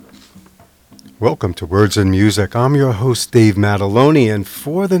Welcome to Words and Music. I'm your host, Dave Mataloni, and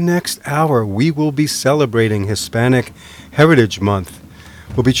for the next hour, we will be celebrating Hispanic Heritage Month.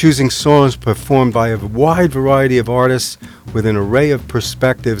 We'll be choosing songs performed by a wide variety of artists with an array of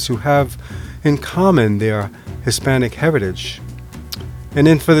perspectives who have in common their Hispanic heritage. And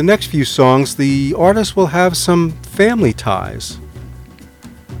then for the next few songs, the artists will have some family ties.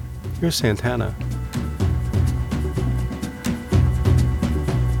 Here's Santana.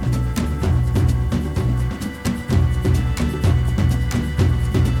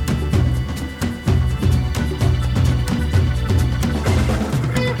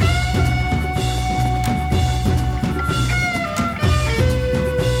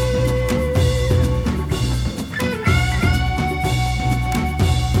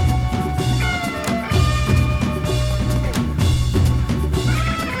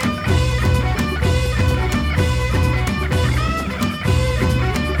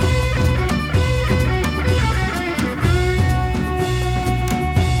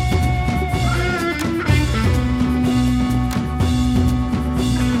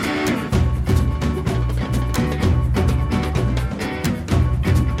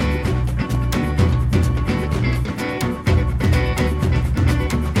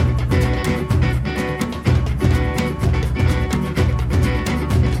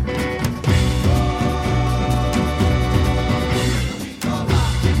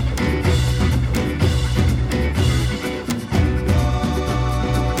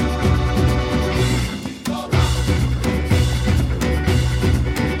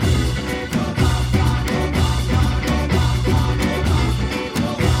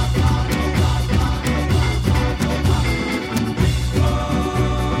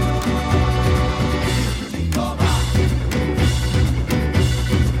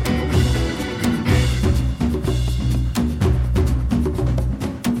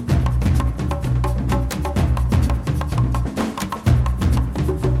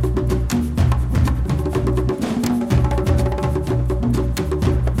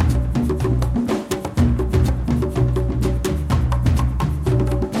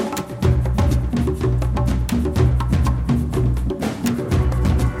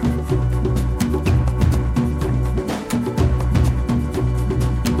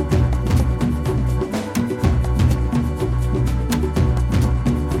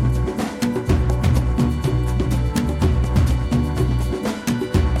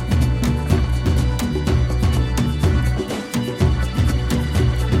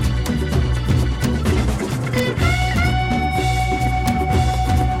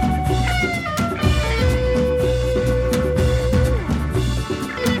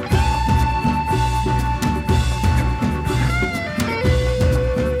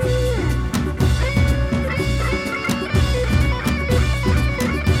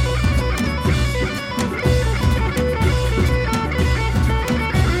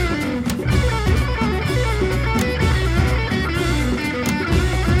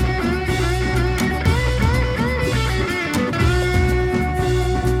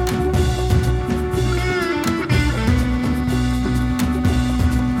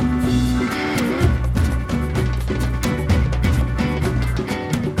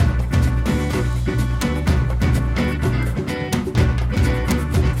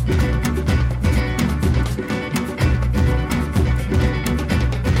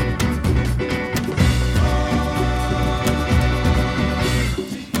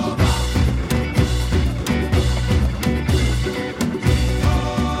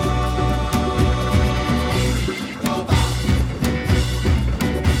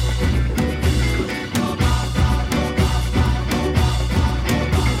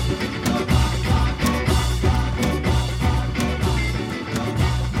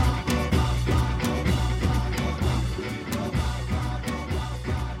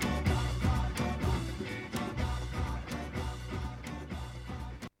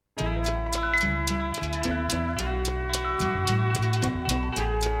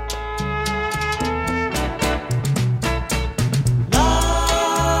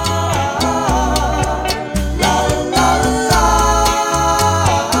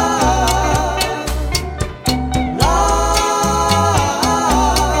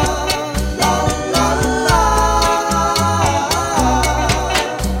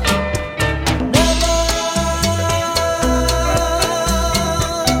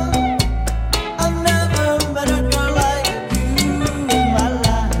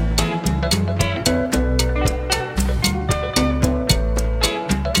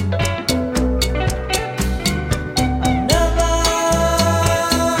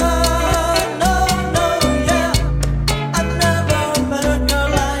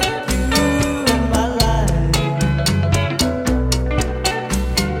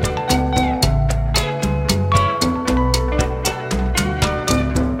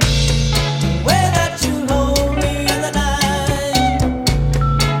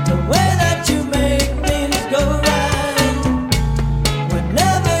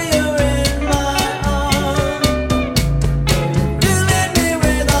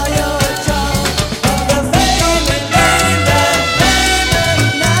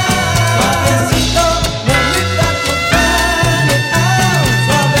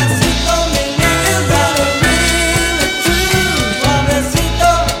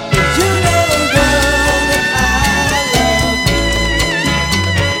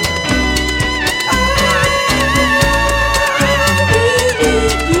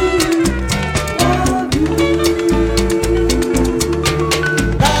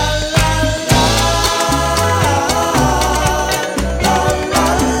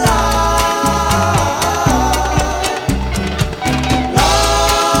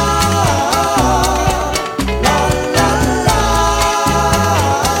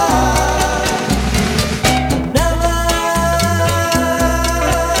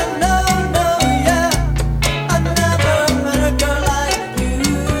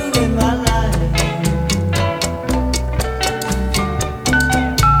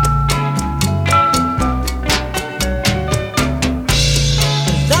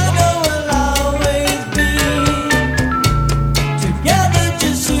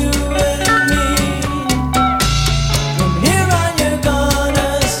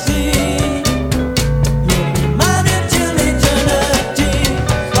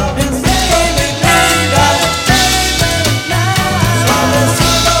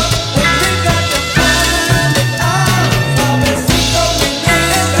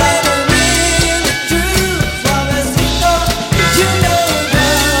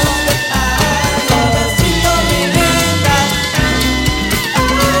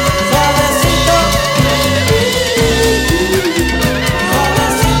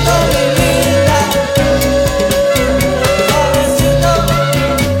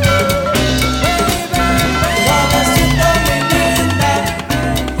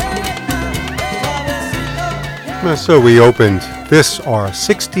 So we opened this, our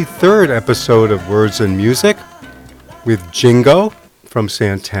 63rd episode of Words and Music, with Jingo from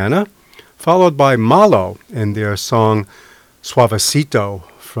Santana, followed by Malo and their song Suavecito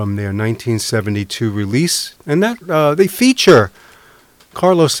from their 1972 release. And that they feature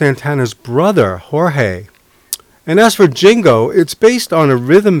Carlos Santana's brother, Jorge. And as for Jingo, it's based on a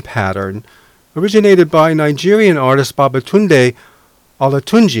rhythm pattern originated by Nigerian artist Babatunde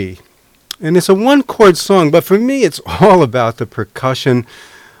Olatunji. And it's a one-chord song, but for me, it's all about the percussion.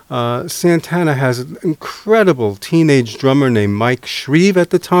 Santana has an incredible teenage drummer named Mike Shreve at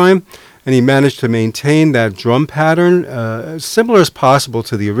the time, and he managed to maintain that drum pattern as similar as possible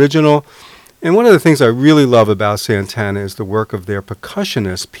to the original. And one of the things I really love about Santana is the work of their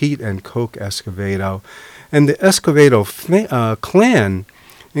percussionists, Pete and Coke Escovedo. And the Escovedo clan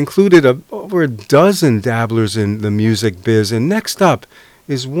included over a dozen dabblers in the music biz. And next up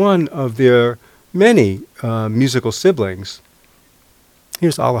is one of their many musical siblings.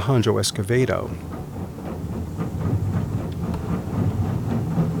 Here's Alejandro Escovedo.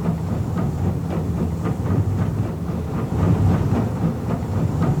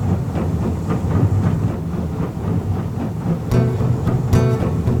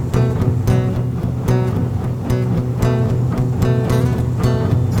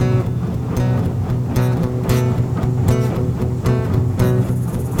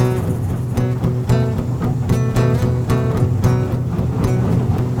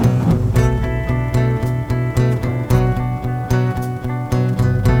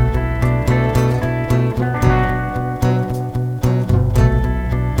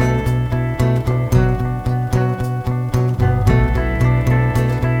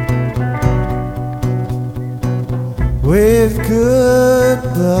 Wave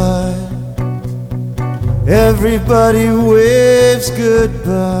goodbye. Everybody waves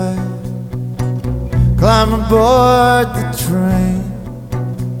goodbye. Climb aboard the train.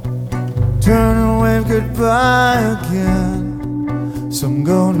 Turn and wave goodbye again. Some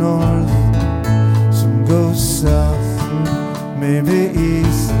go north, some go south, maybe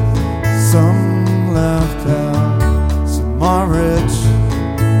east, some left out. Some are rich,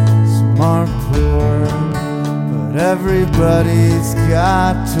 some are poor, but everybody's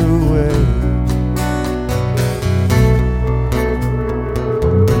got to wait.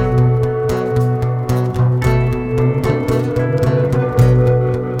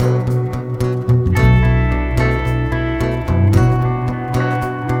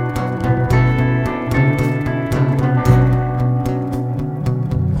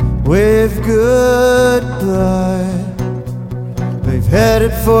 Wave goodbye. They've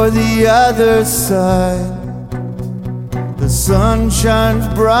headed for the other side. The sun shines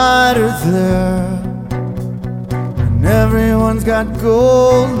brighter there, and everyone's got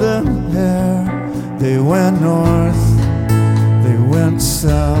golden hair. They went north, they went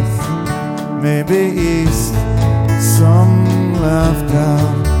south, maybe east. Some left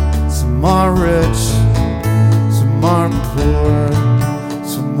out. Some are rich, some are poor.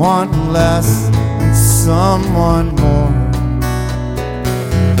 Some want less and some want more.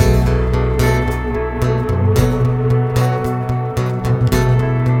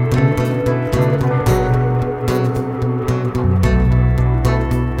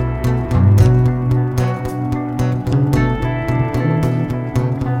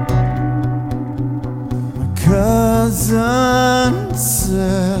 My cousin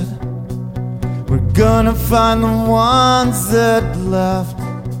said, we're gonna find the ones that left.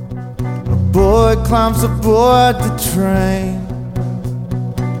 Boy climbs aboard the train,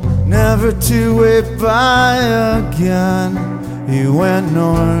 never to wave by again. He went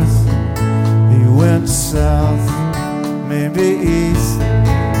north, he went south, maybe east.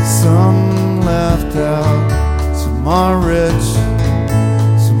 Some left out. Some are rich,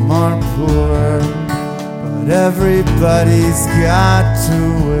 some are poor, but everybody's got to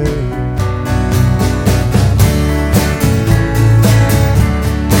wait.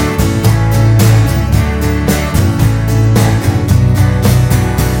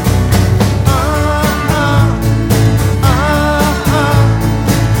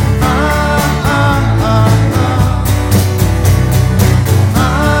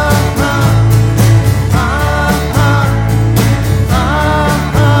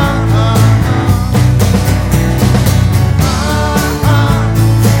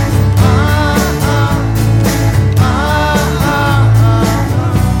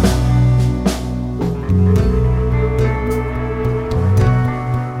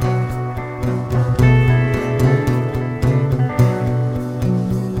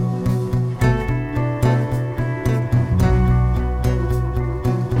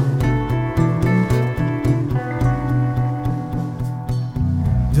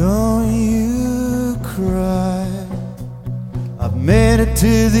 it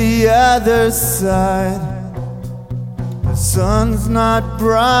to the other side. The sun's not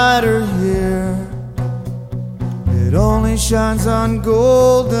brighter here. It only shines on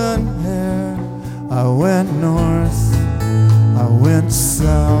golden hair. I went north, I went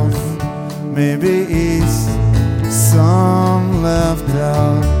south, maybe east. Some left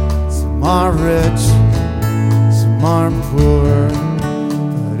out. Some are rich, some are poor,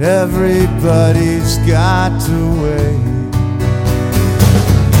 but everybody's got to wait.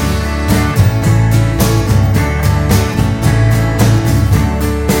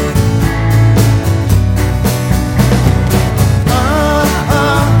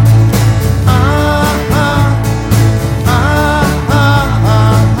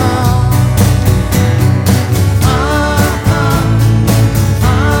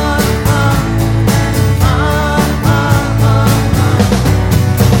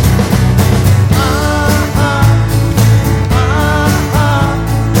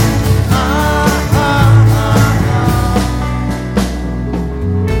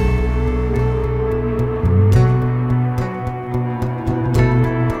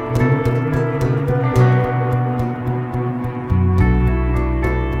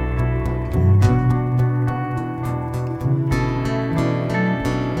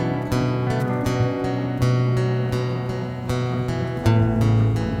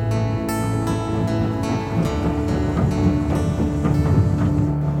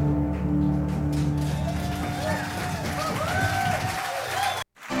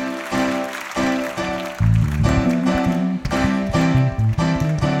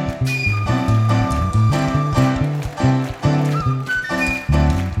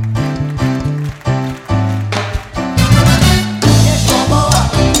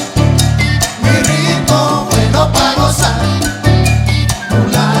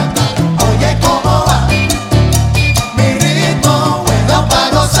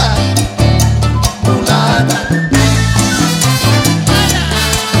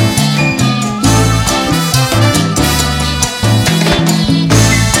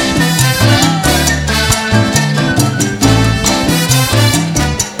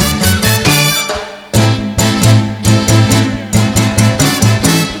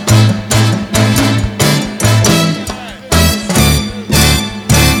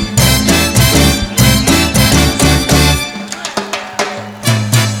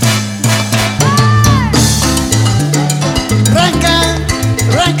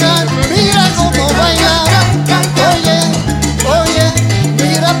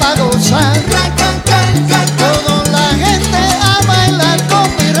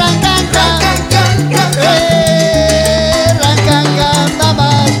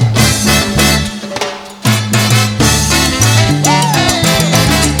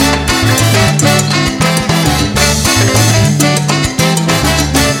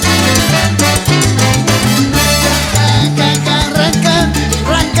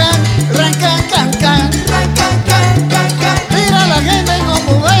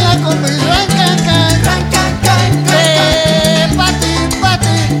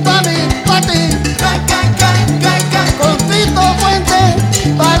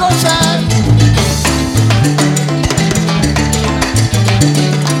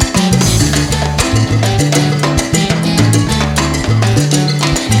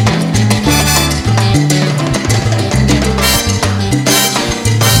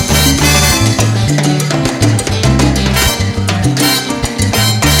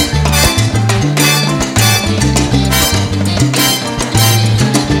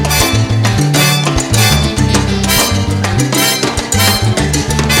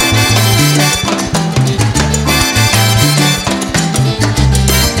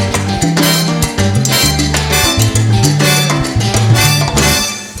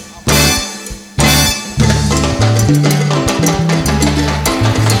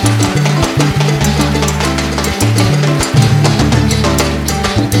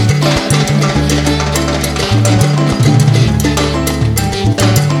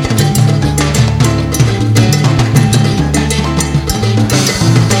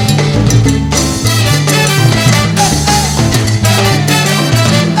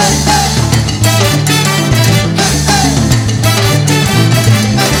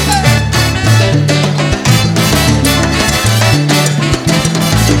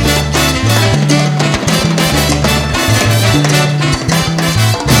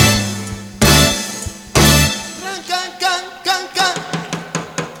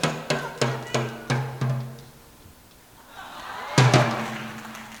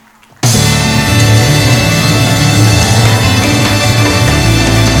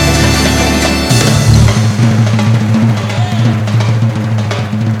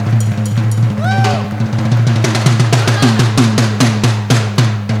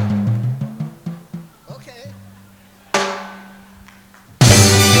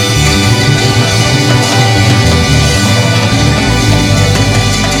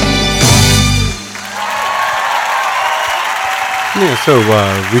 Yeah, so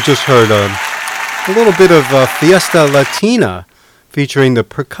we just heard a little bit of Fiesta Latina featuring the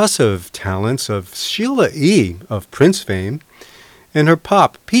percussive talents of Sheila E. of Prince fame and her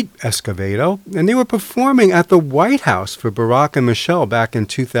pop, Pete Escovedo, and they were performing at the White House for Barack and Michelle back in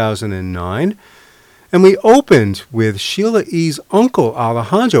 2009. And we opened with Sheila E.'s uncle,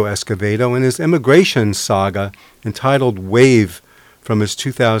 Alejandro Escovedo, and his immigration saga entitled Wave from his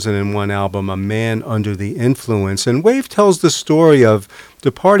 2001 album, A Man Under the Influence. And Wave tells the story of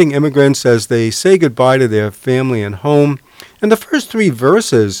departing immigrants as they say goodbye to their family and home. And the first three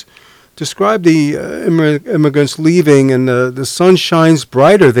verses describe the immigrants leaving, and the sun shines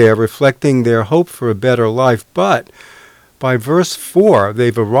brighter there, reflecting their hope for a better life. But by verse 4,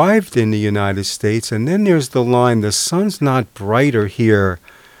 they've arrived in the United States, and then there's the line, the sun's not brighter here,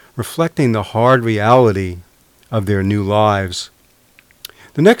 reflecting the hard reality of their new lives.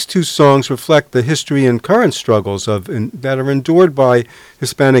 The next two songs reflect the history and current struggles that are endured by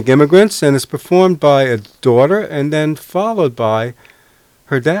Hispanic immigrants, and is performed by a daughter and then followed by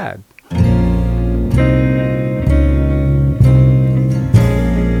her dad.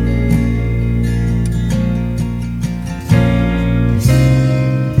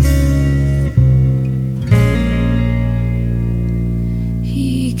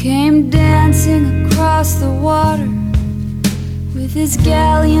 He came dancing across the water with his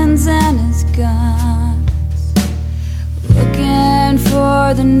galleons and his guns, looking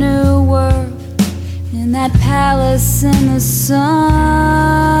for the new world in that palace in the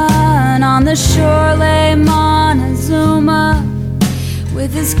sun. On the shore lay Montezuma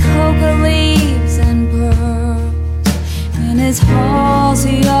with his coca leaves and pearls. In his halls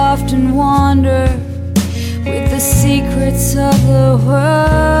he often wandered with the secrets of the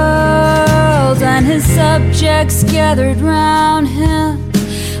world, and his subjects gathered round him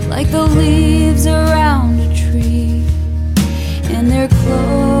like the leaves around a tree, in their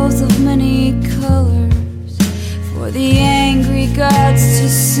clothes of many colors for the angry gods to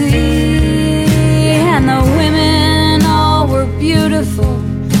see. And the women all were beautiful,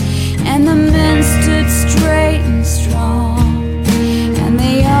 and the men stood straight and strong, and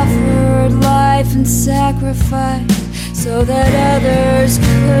they offered life and sacrifice so that others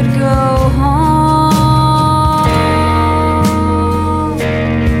could go home.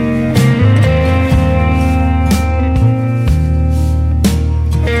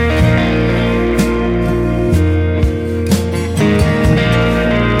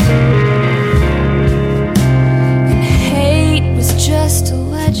 And hate was just a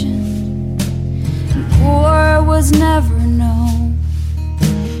legend, and war was never known,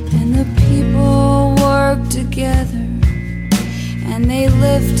 and the people worked together, and they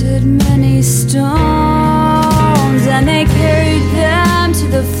lifted many stones, and they carried them to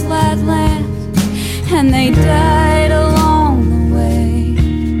the flatlands, and they died along the way,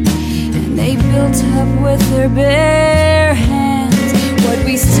 and they built up with their bare hands what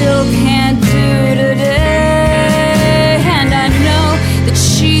we still can't do today. And I know that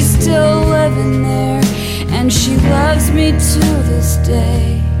she's still living there, and she loves me to this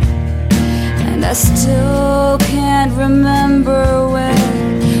day. And I still can't remember when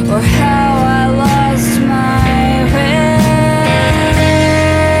or how I lost my way.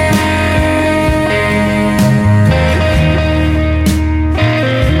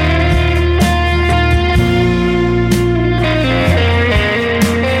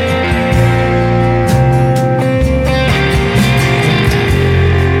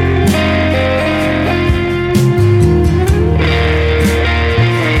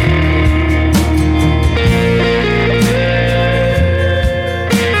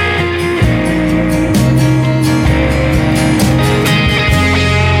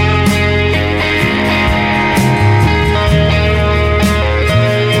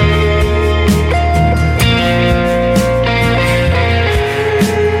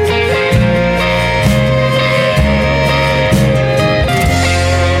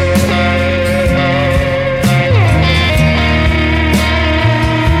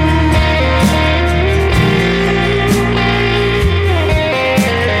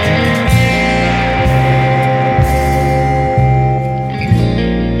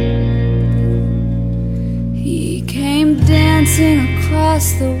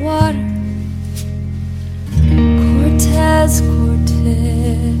 The water, Cortez,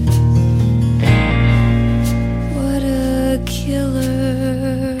 what a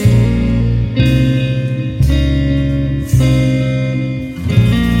killer.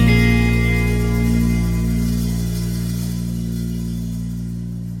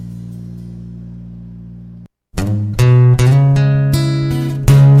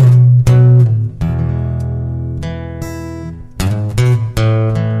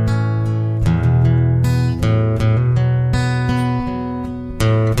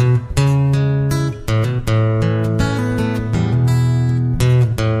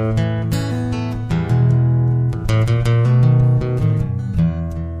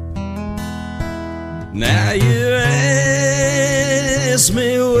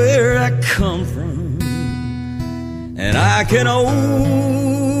 can only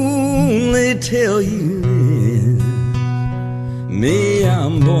tell you this. Me,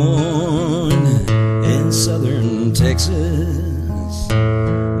 I'm born in southern Texas,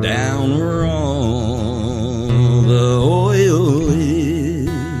 down where all the oil is.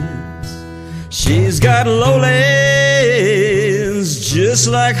 She's got lowlands just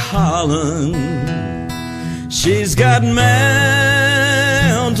like Holland. She's got mountains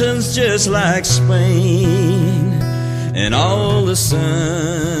just like Spain, and all the sunshine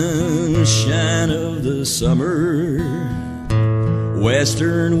of the summer,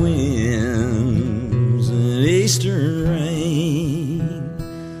 western winds and eastern rain.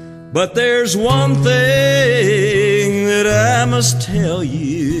 But there's one thing that I must tell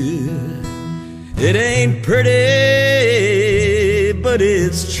you. It ain't pretty, but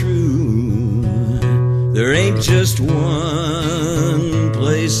it's true. There ain't just one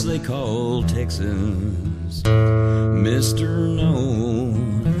place they call Texas, Mr. No.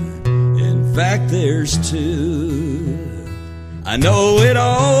 In fact, there's two. I know it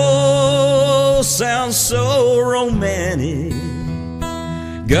all sounds so romantic.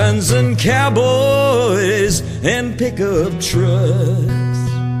 Guns and cowboys and pickup trucks,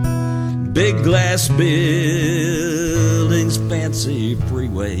 big glass buildings, fancy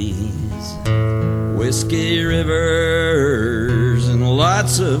freeways, whiskey rivers and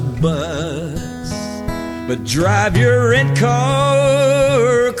lots of bus. But drive your rent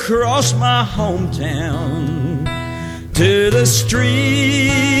car across my hometown to the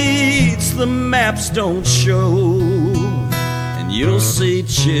streets the maps don't show, and you'll see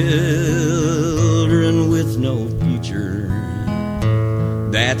children with no future.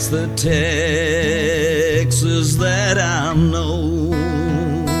 That's the Texas that I know.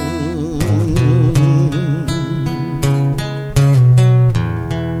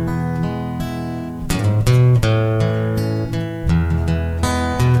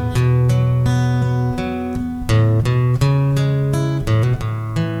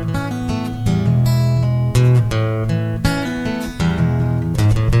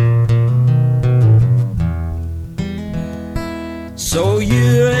 So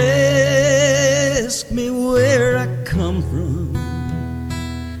you ask me where I come from,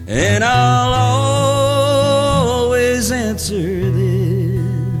 and I'll always answer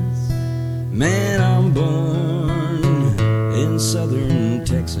this. Man, I'm born in southern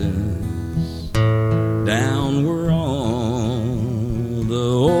Texas, down where all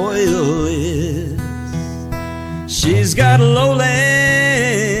the oil is. She's got lowlands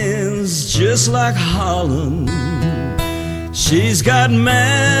just like Holland. She's got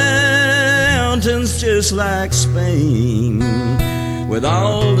mountains just like Spain, with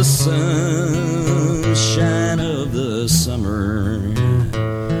all the sunshine of the summer,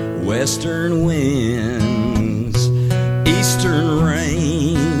 western winds, eastern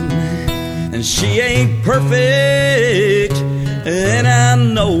rain. And she ain't perfect, and I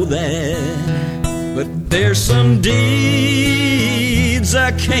know that, but there's some deeds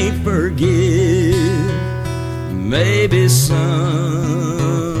I can't forgive. Maybe someday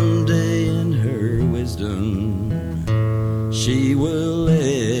in her wisdom she will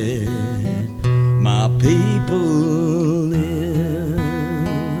let my people live.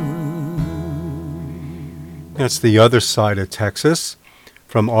 That's The Other Side of Texas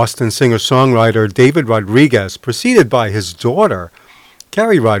from Austin singer-songwriter David Rodriguez, preceded by his daughter,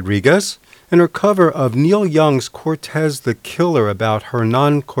 Carrie Rodriguez, and her cover of Neil Young's Cortez the Killer about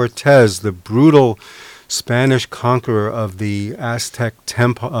Hernan Cortez, the brutal Spanish conqueror of the Aztec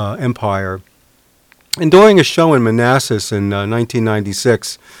Empire. And during a show in Manassas in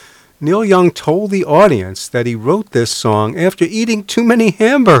 1996, Neil Young told the audience that he wrote this song after eating too many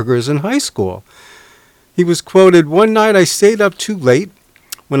hamburgers in high school. He was quoted, "One night I stayed up too late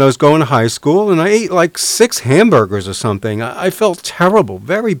when I was going to high school, and I ate like 6 hamburgers or something. I felt terrible,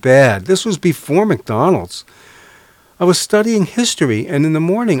 very bad. This was before McDonald's. I was studying history, and in the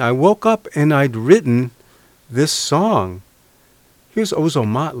morning I woke up and I'd written this song." Here's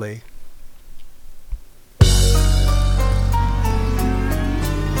Ozomatli.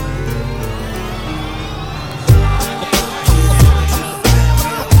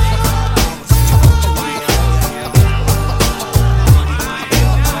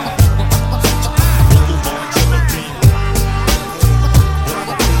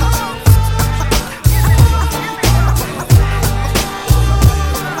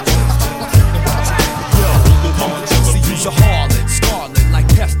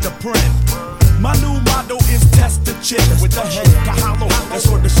 With the head to hollow, that's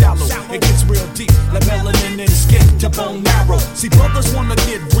sort of shallow. It gets real deep, like melanin in skin to bone marrow. See, brothers wanna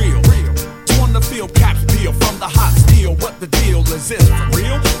get real. on the field, caps peel from the hot steel. What the deal is this for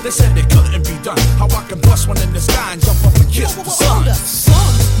real? They said it couldn't be done. How I can bust one in the sky and jump up and kiss the sun.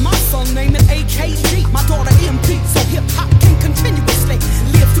 Son, my son name it AKG, my daughter MP, so hip hop can continuously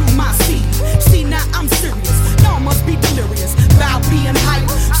live through my seed. See now I'm serious, y'all must be delirious about being hype.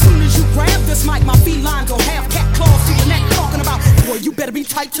 Soon as you grab this mic, my feline go half cat claws to your neck, talking about, boy, you better be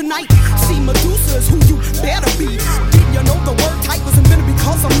tight tonight. See, Medusa is who you better be. Didn't you know the word tight was invented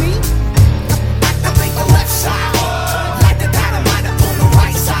because of me? Activate the left side, like the dynamite on the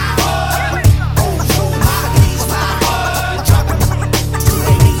right side. Ozomatli slide, dropping to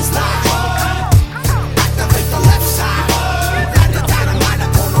their knees slide. Activate the left side, like the dynamite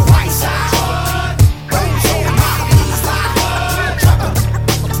on the right side. Ozomatli slide, dropping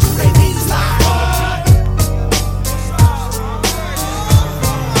to their knees slide.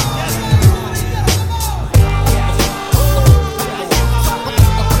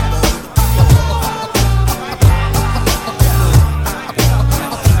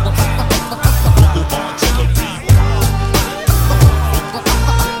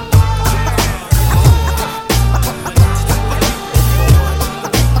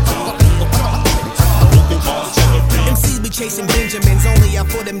 Chasing Benjamins, only up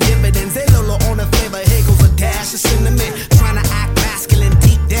for them dividends. They Lolo on the flavor, here goes a dash of cinnamon. Trying to act masculine,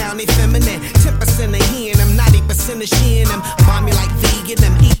 deep down they feminine. 10% of he and them, 90% of she and them. Buy me like vegan,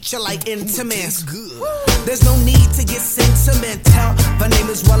 them eat you like intimates. There's no need to get sentimental. My name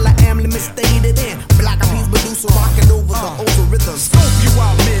is what I am, let me state it in. Black peas, Medusa, rocking over the older rhythm. Scope you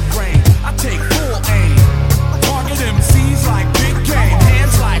out mid-range, I take full aim. Target MCs like big game,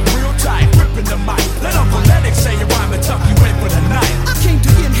 hands like real tight, ripping the mic. Let Uncle Lennox say your rhyme and tuck you in for the night. I came to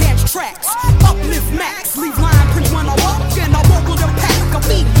enhance tracks, uplift max, leave line prints when I walk, and I vocal the pack of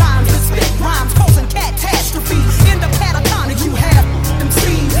beat lines and spit rhymes, causing catastrophe. In the catatonic, you have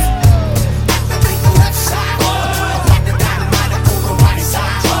MCs. Activate the left side, like the dynamite on the right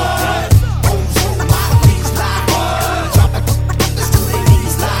side. Ozomatli slide, dropping to their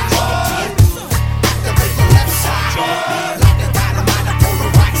knees slide. Activate the left side, like the dynamite on the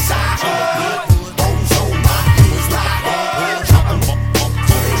right side. Ozomatli slide, dropping to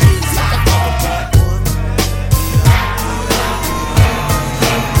their knees slide.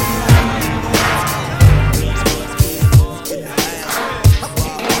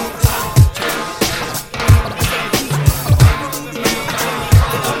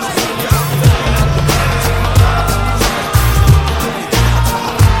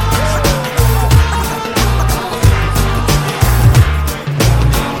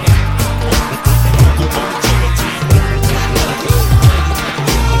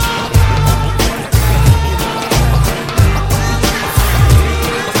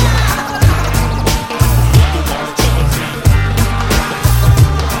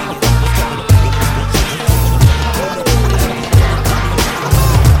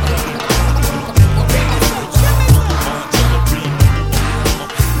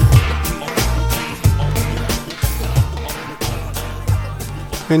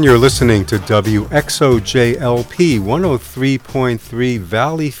 And you're listening to WXOJLP 103.3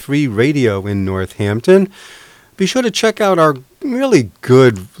 Valley Free Radio in Northampton. Be sure to check out our really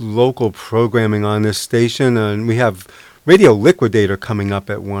good local programming on this station. And we have Radio Liquidator coming up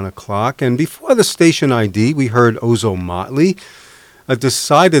at 1 o'clock. And before the station ID, we heard Ozomatli, a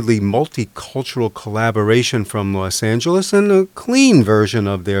decidedly multicultural collaboration from Los Angeles, and a clean version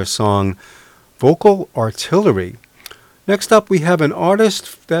of their song Vocal Artillery. Next up, we have an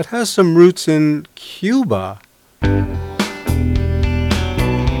artist that has some roots in Cuba.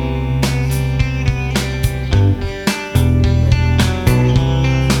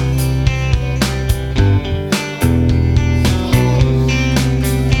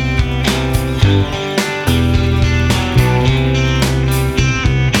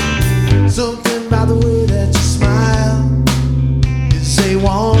 Something about the way that you smile is a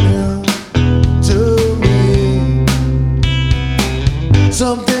warning to me.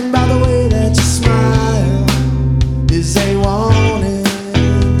 Something about the way that you smile is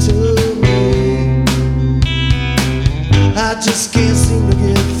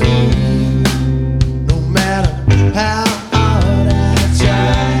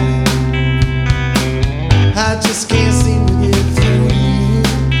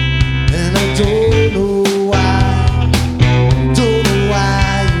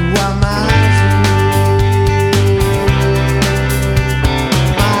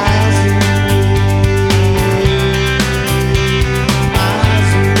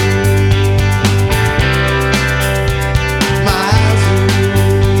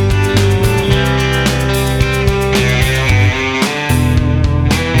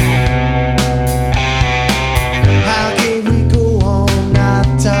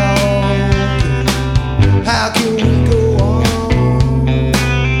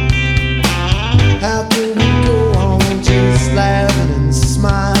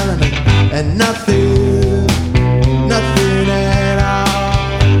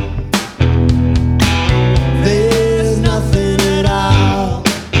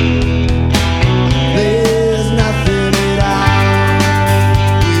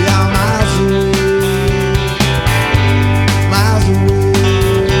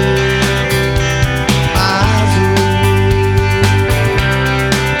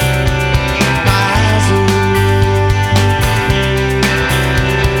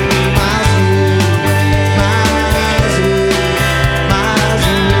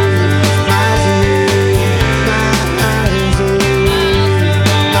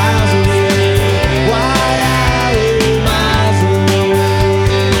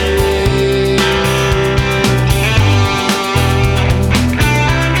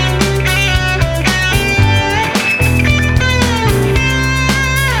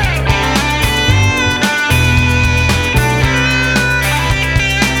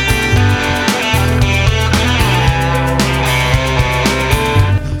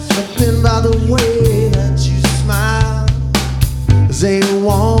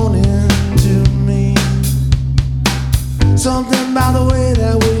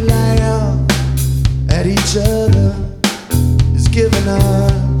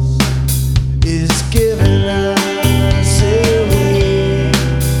is giving us away.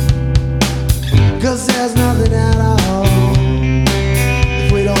 'Cause there's nothing at all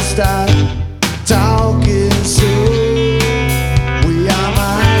if we don't start talking soon. We are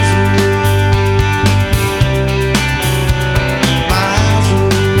miles away, miles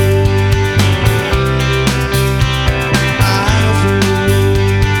away, miles away, miles away,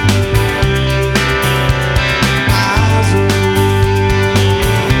 miles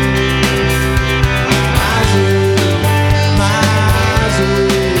away, miles away, miles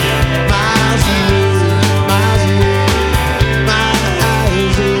away, miles away,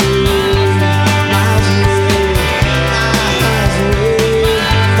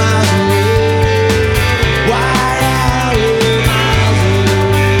 miles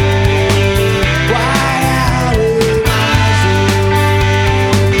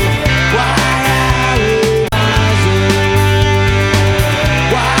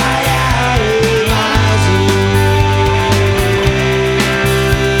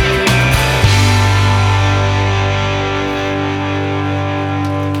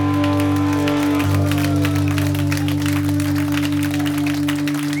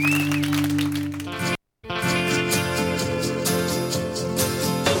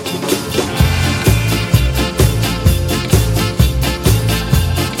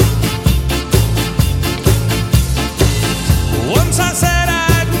Once I said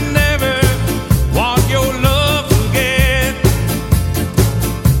I'd never want your love again.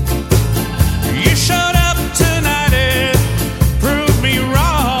 You showed up tonight and proved me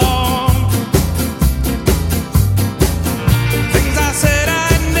wrong. Things I said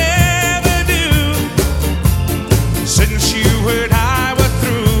I'd never do, since you and I were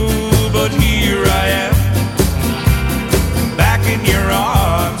through. But here I am, back in your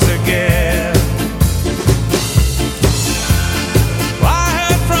arms again. I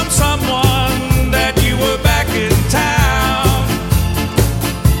heard from someone that you were back in town.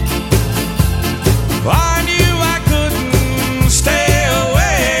 I knew I couldn't stay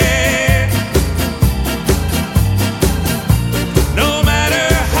away. No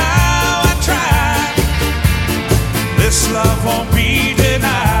matter how I try, this love won't be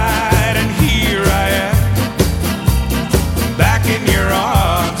denied. And here I am, back in your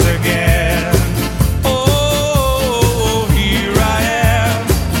arms again. Oh, here I am,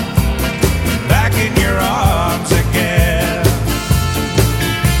 back in your arms again.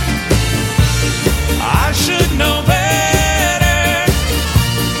 I should know better,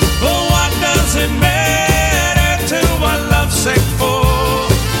 but what does it matter to what love's sick for?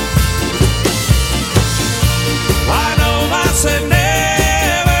 I know I said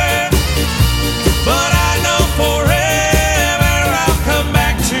never, but I know forever I'll come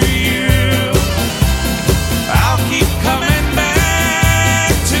back to you. I'll keep coming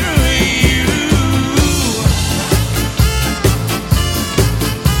back to you.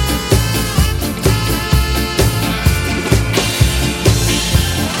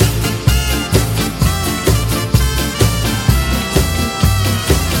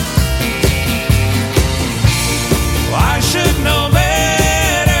 I should know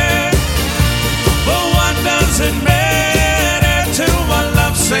better, but what does it matter to what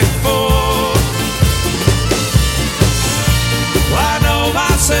love's sick for? I know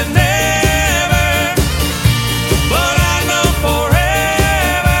I said never, but I know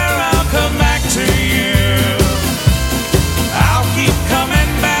forever I'll come back to you. I'll keep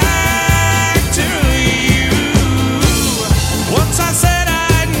coming back to you. Once I said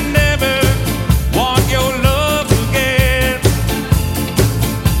I'd never want your love again.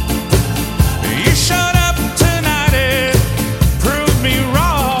 You showed up tonight and proved me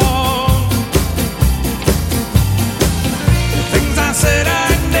wrong. Things I said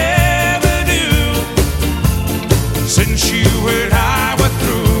I'd never do, since you and I were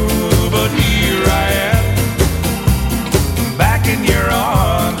through. But here I am, back in your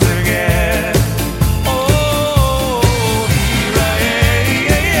arms again. Oh, here I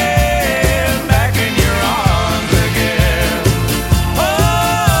am, back in your arms again.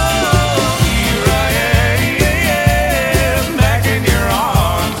 Oh, here I am, back in your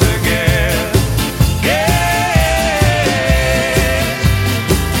arms again. Yeah,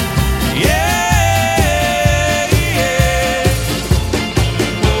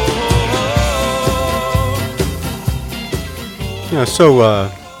 Yeah,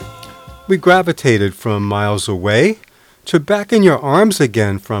 so we gravitated from Miles Away to Back in Your Arms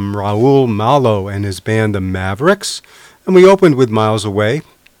Again from Raul Malo and his band the Mavericks. And we opened with Miles Away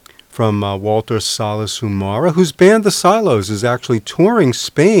from Walter Salas Humara, whose band the Silos is actually touring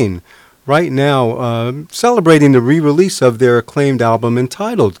Spain right now, celebrating the re-release of their acclaimed album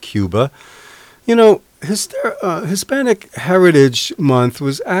entitled Cuba. You know, Hispanic Heritage Month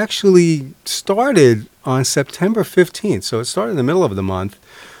was actually started on September 15th, so it started in the middle of the month,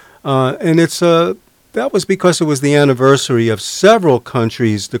 and that was because it was the anniversary of several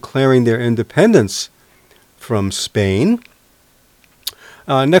countries declaring their independence from Spain.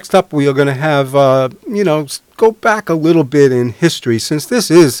 Next up, we are going to have, go back a little bit in history, since this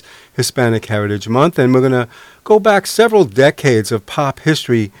is Hispanic Heritage Month, and we're going to go back several decades of pop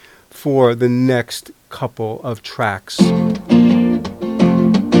history for the next couple of tracks.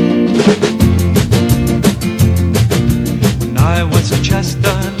 When I was just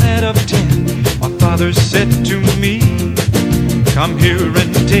a lad of 10, my father said to me, come here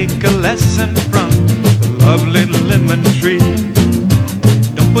and take a lesson from the lovely lemon tree.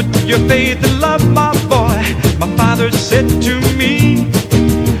 Don't put your faith in love, my boy, my father said to me.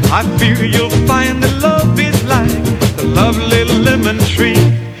 I fear you'll find that love is like the lovely lemon tree.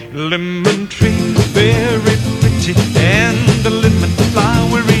 Lemon tree, very pretty, and the lemon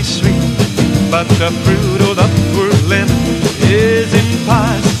flowery sweet, but the fruit of the poor lemon is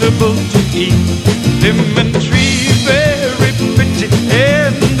impossible to eat. Lemon tree, very pretty,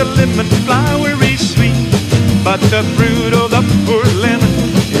 and the lemon flowery sweet, but the fruit of the poor lemon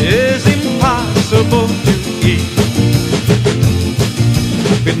is impossible to eat.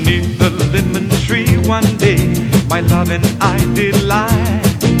 Beneath the lemon tree one day, my love and I did lie.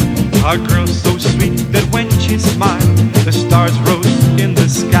 A girl so sweet that when she smiled, the stars rose in the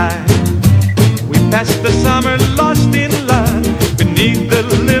sky. We passed the summer lost in love beneath the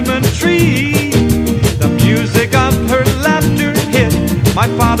lemon tree. The music of her laughter hid my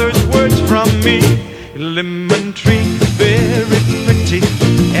father's words from me. Lemon tree, very pretty,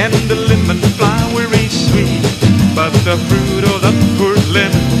 and the lemon flowery sweet, but the fruit of the poor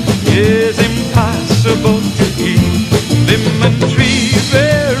lemon is impossible to eat. Lemon tree,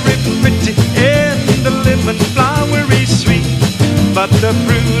 very pretty, and the lemon flowery sweet, but the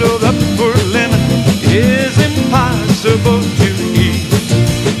fruit of the poor lemon is impossible to eat.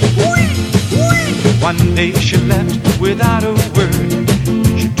 One day she left without a word.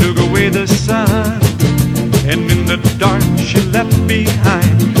 She took away the sun, and in the dark she left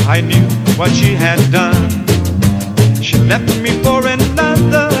behind. I knew what she had done. She left me for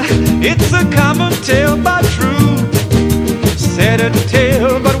another. It's a common tale but true. Said a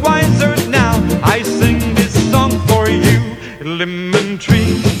tale but wiser now. I sing this song for you. Lemon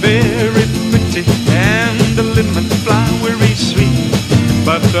tree, very pretty, and the lemon flowery sweet,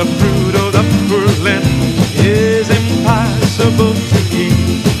 but the fruit of the poor lemon is impossible to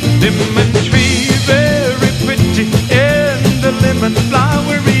eat. Lemon tree, very pretty, and the lemon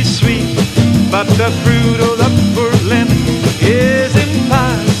flowery sweet, but the fruit of the poor lemon is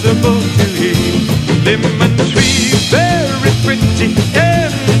impossible to eat. Lemon tree, very pretty,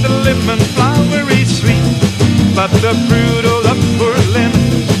 and the lemon flowery sweet, but the fruit of the poor lemon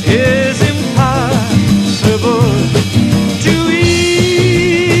is impossible to eat.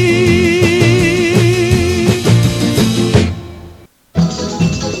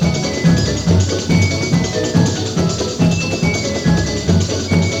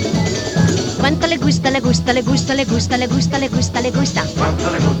 Quanto le gusta, le gusta, le gusta, le gusta, le gusta, le gusta, le gusta. Quanto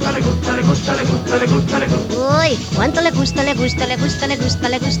le gusta, le gusta, le gusta, le gusta, le gusta, le gusta. Uy, quanto le gusta, le gusta, le gusta, le gusta,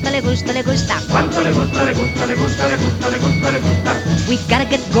 le gusta, le gusta, le gusta. Quanto le gusta, le gusta, le gusta, le gusta, le gusta, le gusta. We gotta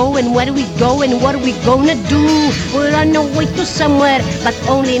get going, where do we go and what are we gonna do? We're on our way to somewhere, but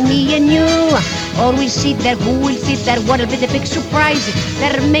only me and you. Or we'll sit there, who will sit there, what'll be the big surprise?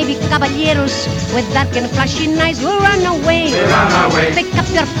 There may be caballeros with dark and flashing eyes. We're on our way, We're on our way. pick up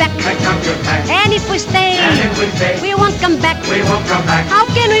your pack. Pick up your pack. And if we stay, And if we stay, we won't come back. we won't come back. How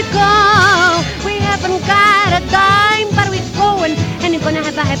can we go? We haven't got a dime, but we're going and we're gonna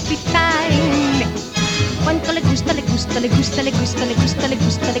have a happy time. Quanto le gusta, le gusta, le gusta, le gusta, le gusta, le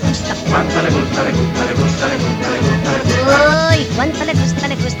gusta, le gusta. Quanto le gusta, le gusta, le gusta, le gusta, le gusta, le gusta. Uy, quanto le gusta,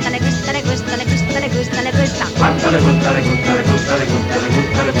 le gusta, le gusta, le gusta, le gusta, le gusta, le gusta. Quanto le gusta, le gusta, le gusta, le gusta, le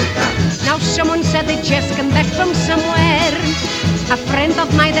gusta, le gusta. Now someone said they just come back from somewhere. A friend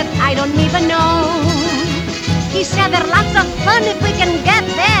of mine that I don't even know. He said there's lots of fun if we can get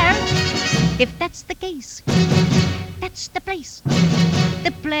there. If that's the case, that's the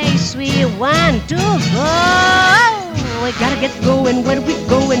place we want to go. We gotta get going, where we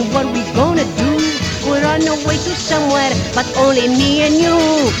going, what we gonna do? We're on our way to somewhere, but only me and you.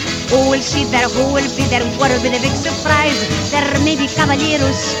 Who will see there, who will be there, what will be the big surprise? There may be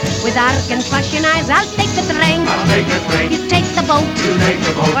caballeros with dark and flashing eyes. I'll take the train, I'll take the train. you take the boat, You take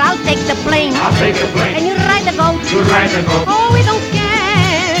the boat. or I'll take the plane, I'll take the plane. and you ride the boat. You ride the boat. Oh, we don't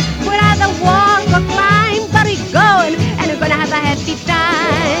care, we'd either walk or climb, but we're going, and we're gonna have a happy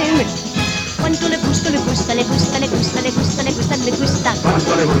time. le gusta, le gusta, le gusta, le gusta, le gusta.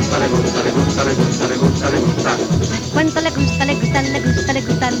 Cuanto le gusta, le gusta, le gusta, le gusta, le gusta, le gusta. Cuánto le gusta, le gusta, le gusta, le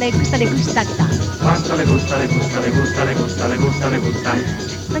gusta, le gusta, le gusta. Cuanto le gusta, le gusta, le gusta, le gusta, le gusta, le gusta.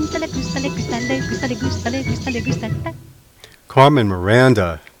 Cuánto le gusta, le gusta, le gusta, le gusta, le gusta, le gusta. Carmen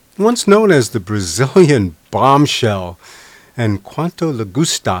Miranda, once known as the Brazilian bombshell, and Cuanto le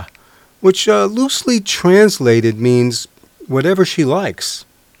gusta, which loosely translated means whatever she likes.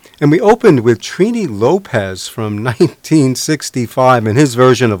 And we opened with Trini Lopez from 1965 and his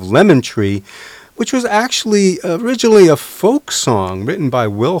version of Lemon Tree, which was actually originally a folk song written by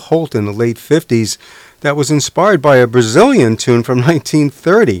Will Holt in the late 50s that was inspired by a Brazilian tune from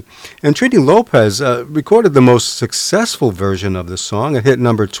 1930. And Trini Lopez recorded the most successful version of the song. It hit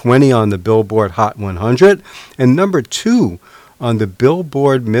number 20 on the Billboard Hot 100 and number 2 on the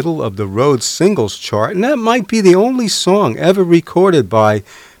Billboard Middle of the Road Singles chart. And that might be the only song ever recorded by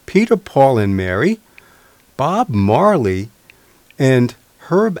Peter, Paul and Mary, Bob Marley, and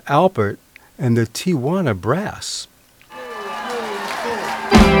Herb Alpert and the Tijuana Brass.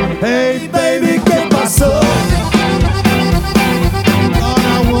 Hey baby, ¿qué pasó? Thought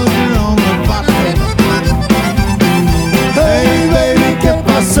I was your only vodka. Hey baby, ¿qué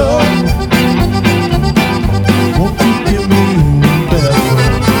pasó? Won't you give me a bell?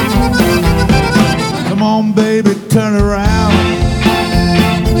 Come on baby, turn around.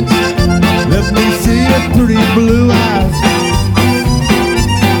 Let me see your pretty blue eyes.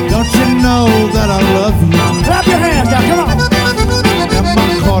 Don't you know that I love you? Clap your hands now, come on. And my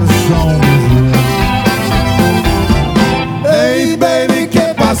corazón is real. Hey baby,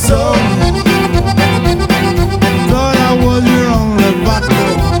 ¿qué pasó? Thought I was your only vodka.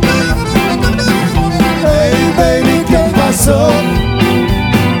 Hey baby, ¿qué pasó?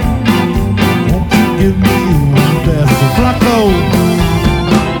 Won't you give me a beso? Flaco.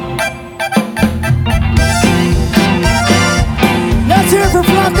 Let's hear it for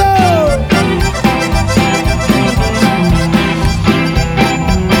Flaco!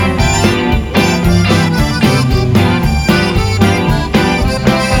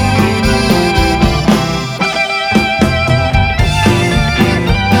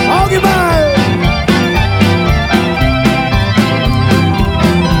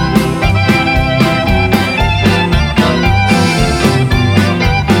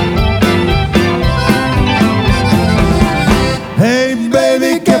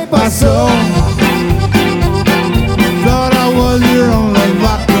 Thought I was your only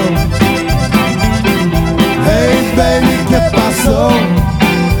vodka. Hey baby, ¿qué pasó?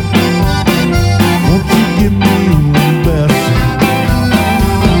 Won't you give me a beso?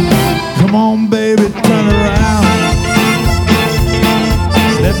 Come on baby, turn around.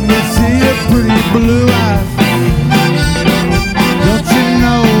 Let me see your pretty blue eyes. Don't you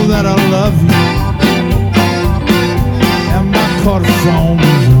know that I love you? And my corazón is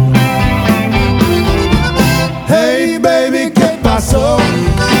real. Hey baby, ¿qué pasó?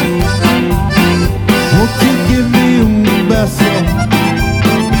 Won't you give me un beso?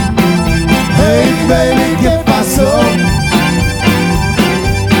 Hey baby, ¿qué pasó?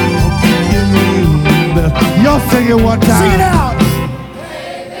 Won't you give me un beso? Y'all sing it one time. Sing it out.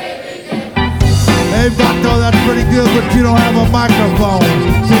 Hey Vato, that's pretty good, but you don't have a microphone.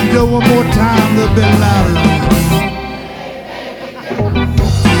 So do it one more time, a little bit louder.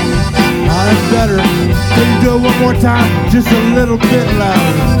 That's better. Can you do it one more time? Just a little bit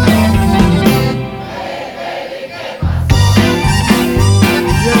louder.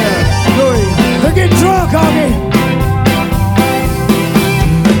 Yeah, Louis. They're getting drunk, Augie.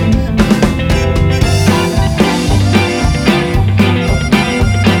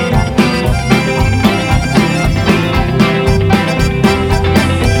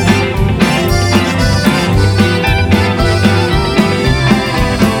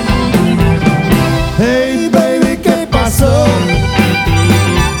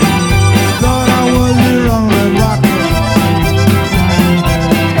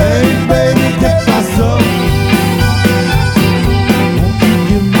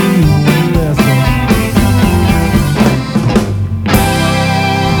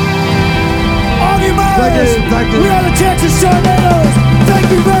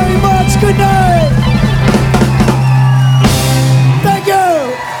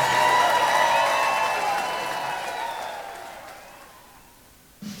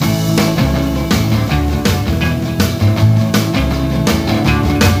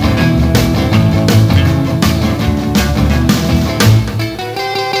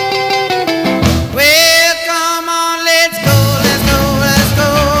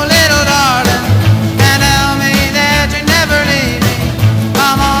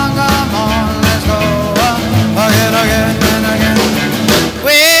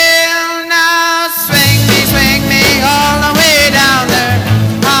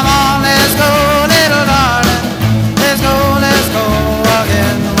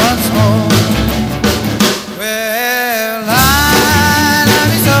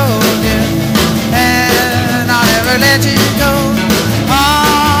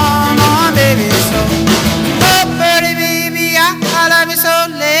 love you so.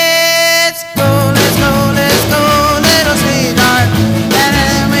 Let's go, let's go, let's go, little sweetheart. And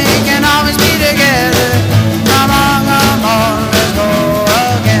then we can always be together. Come on, let's go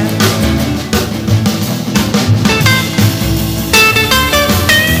again.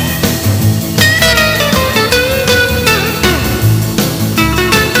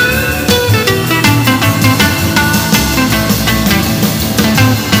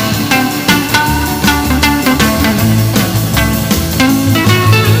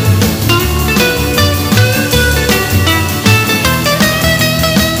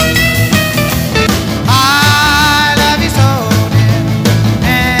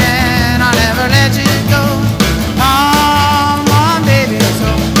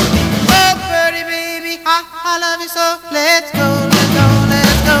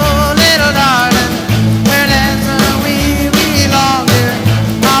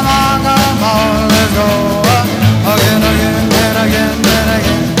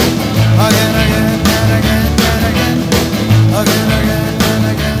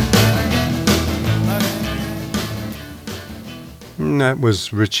 That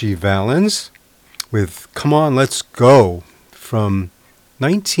was Ritchie Valens with Come On, Let's Go from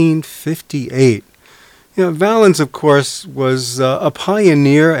 1958. You know, Valens, of course, was a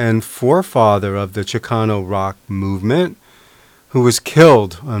pioneer and forefather of the Chicano rock movement, who was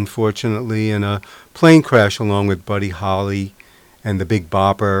killed, unfortunately, in a plane crash along with Buddy Holly and the Big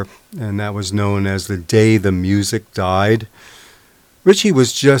Bopper, and that was known as the day the music died. Ritchie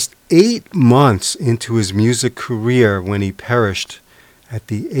was just 8 months into his music career when he perished at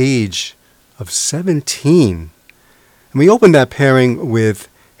the age of 17. And we opened that pairing with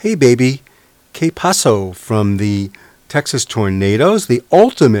Hey Baby, Que Paso from the Texas Tornadoes, the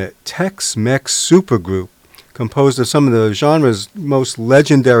ultimate Tex-Mex supergroup composed of some of the genre's most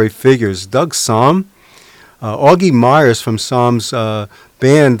legendary figures. Doug Sahm, Augie Myers from Sam's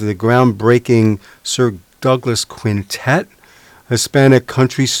band, the groundbreaking Sir Douglas Quintet. Hispanic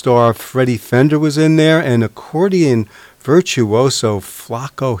country star Freddie Fender was in there, and accordion virtuoso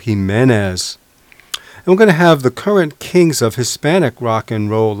Flaco Jimenez. And we're going to have the current kings of Hispanic rock and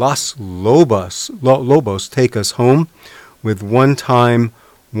roll, Los Lobos, take us home with One Time,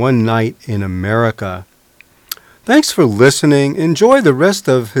 One Night in America. Thanks for listening. Enjoy the rest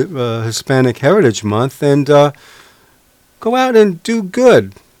of Hispanic Heritage Month, and go out and do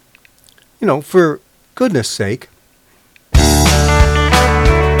good. You know, for goodness sake.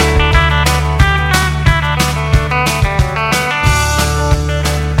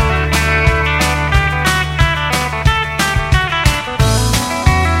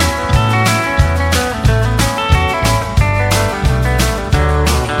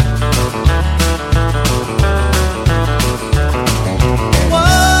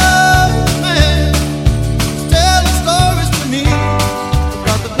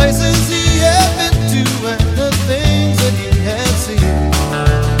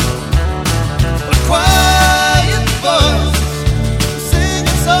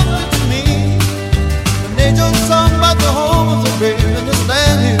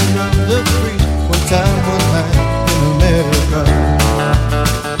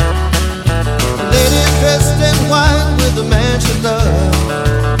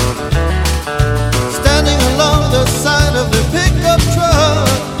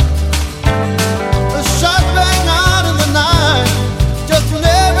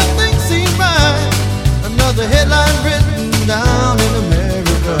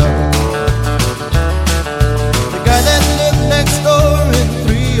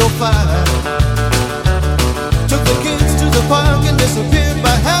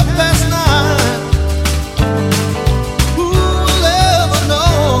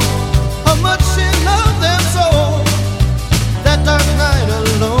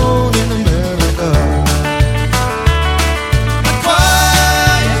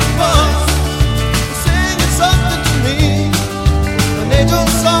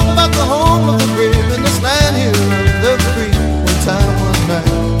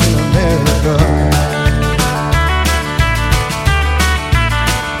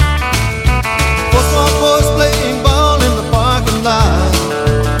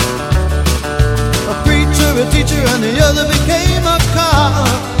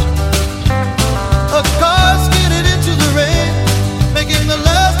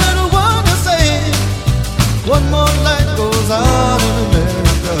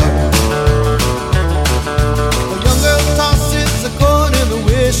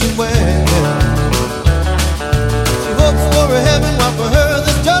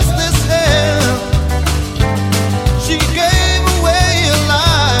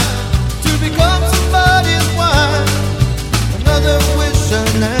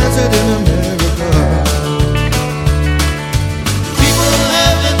 desert in America. People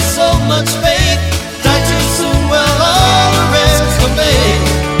having so much faith, die too soon, well, all the rest are made.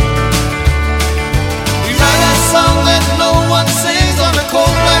 We write a song that no one sings on a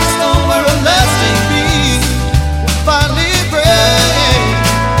cold black stone where a lasting peace will finally break.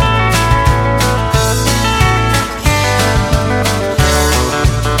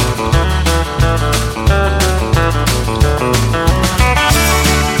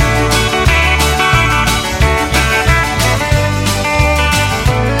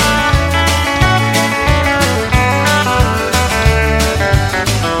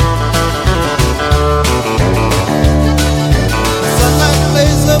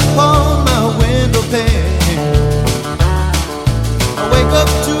 Upon my window pane, I wake up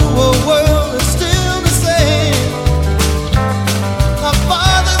to a world that's still the same. My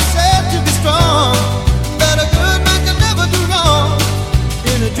father said to be strong, that a good man can never do wrong.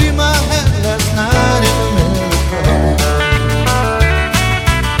 In a dream I had last night in America,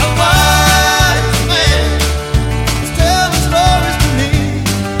 a wise man was telling stories to me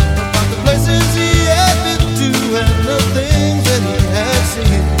about the places he had been to and the things that he had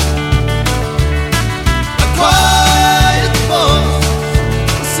seen. Quiet voice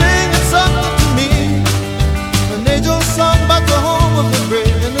singing something to me, an angel song about the home of the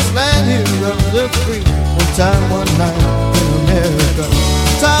brave in this land here of the free. One time, one night in America.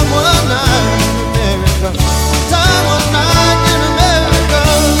 Time, one night in America. Time, one night in America.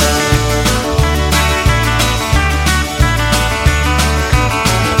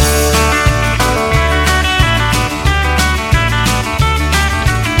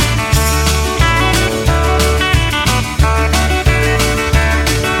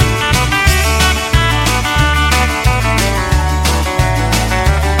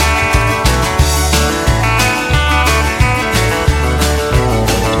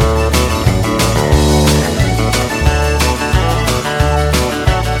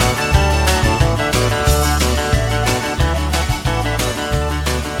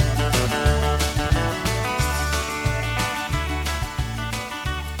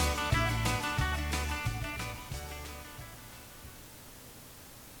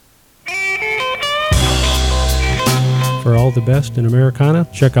 For all the best in Americana,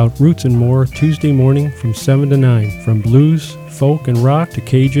 check out Roots and More Tuesday morning from 7 to 9. From blues, folk, and rock to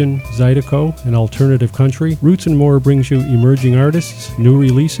Cajun, Zydeco, and alternative country, Roots and More brings you emerging artists, new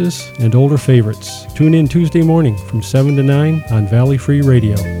releases, and older favorites. Tune in Tuesday morning from 7 to 9 on Valley Free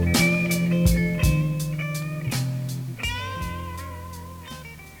Radio.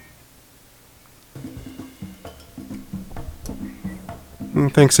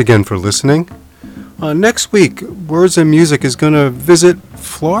 Thanks again for listening. Next week, Words and Music is going to visit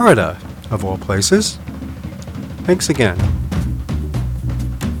Florida, of all places. Thanks again.